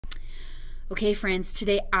Okay, friends,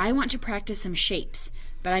 today I want to practice some shapes,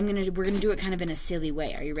 but we're gonna do it kind of in a silly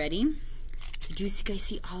way. Are you ready? So do you guys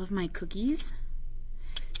see all of my cookies?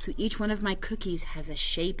 So each one of my cookies has a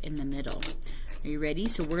shape in the middle. Are you ready?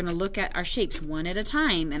 So we're gonna look at our shapes one at a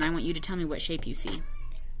time, and I want you to tell me what shape you see.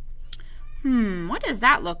 What does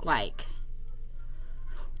that look like?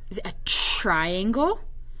 Is it a triangle?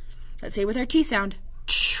 Let's say it with our T sound.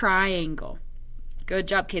 Triangle. Good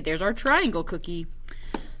job, kid. There's our triangle cookie.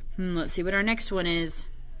 Let's see what our next one is.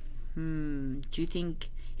 Do you think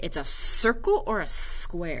it's a circle or a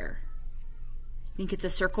square? Think it's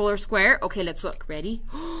a circle or square? Okay, let's look. Ready?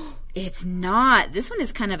 It's not. This one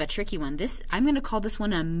is kind of a tricky one. I'm going to call this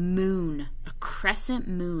one a moon, a crescent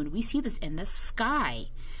moon. We see this in the sky.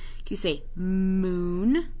 Can you say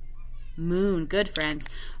moon? Moon. Good, friends.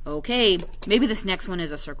 Okay, maybe this next one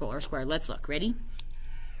is a circle or square. Let's look. Ready?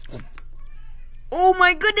 Oh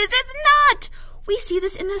my goodness, it's not! We see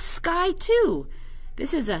this in the sky too.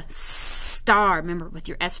 This is a star. Remember, with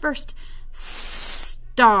your S first.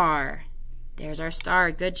 Star. There's our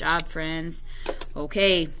star. Good job, friends.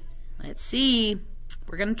 Okay, let's see.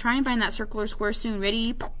 We're going to try and find that circle or square soon.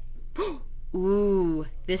 Ready? Ooh,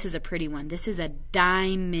 this is a pretty one. This is a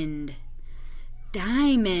diamond.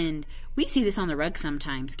 Diamond. We see this on the rug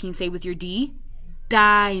sometimes. Can you say with your D?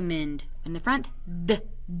 Diamond. In the front,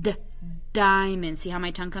 diamond. See how my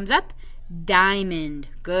tongue comes up? Diamond.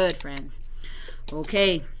 Good, friends.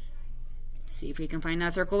 Okay. See if we can find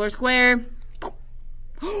that circle or square. We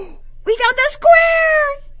found the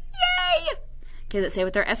square! Yay! Okay, let's say it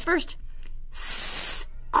with our S first.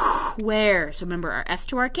 Square. So remember our S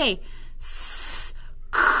to our K.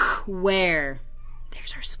 Square.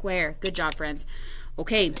 There's our square. Good job, friends.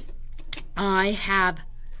 Okay. I have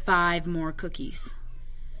 5 more cookies.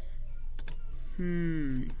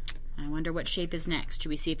 I wonder what shape is next. Should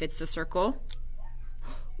we see if it's the circle?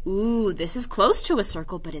 Ooh, this is close to a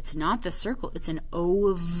circle, but it's not the circle. It's an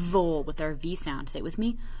oval with our V sound. Say it with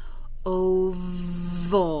me.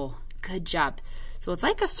 Oval. Good job. So it's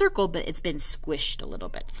like a circle, but it's been squished a little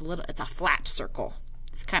bit. It's a flat circle.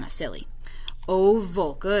 It's kind of silly.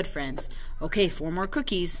 Oval. Good, friends. Okay, 4 more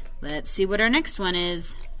cookies. Let's see what our next one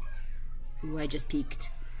is. Ooh, I just peeked.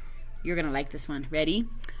 You're going to like this one. Ready?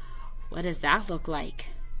 What does that look like?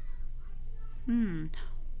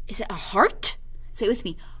 Is it a heart? Say it with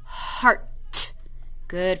me. Heart.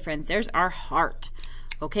 Good, friends. There's our heart.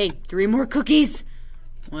 Okay, 3 more cookies.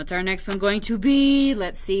 What's our next one going to be?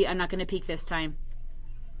 Let's see. I'm not going to peek this time.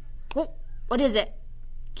 Oh, what is it?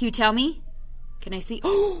 Can you tell me? Can I see?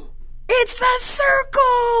 Oh, it's the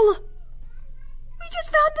circle. We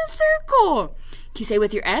just found the circle. Can you say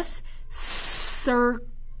with your S? Circle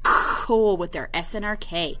with our S and our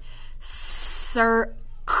K. Circle.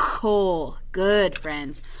 Good,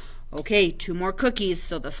 friends. Okay, 2 more cookies.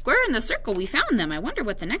 So the square and the circle, we found them. I wonder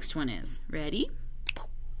what the next one is. Ready?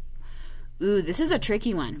 Ooh, this is a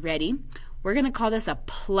tricky one. Ready? We're going to call this a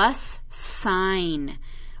plus sign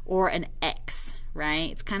or an X,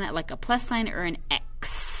 right? It's kind of like a plus sign or an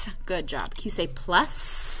X. Good job. Can you say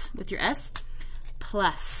plus with your S?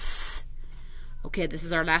 Plus. Okay, this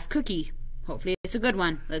is our last cookie. Hopefully it's a good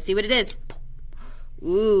one. Let's see what it is.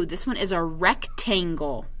 Ooh, this one is a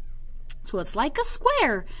rectangle. So it's like a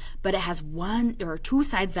square, but it has 1 or 2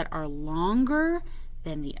 sides that are longer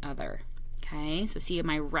than the other. Okay, so see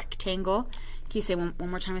my rectangle. Can you say one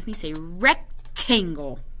more time with me? Say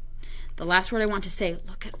rectangle. The last word I want to say,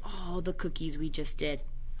 look at all the cookies we just did.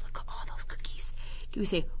 Look at all those cookies. Can we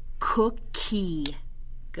say cookie?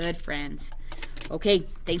 Good, friends. Okay,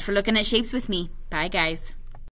 thanks for looking at shapes with me. Bye, guys.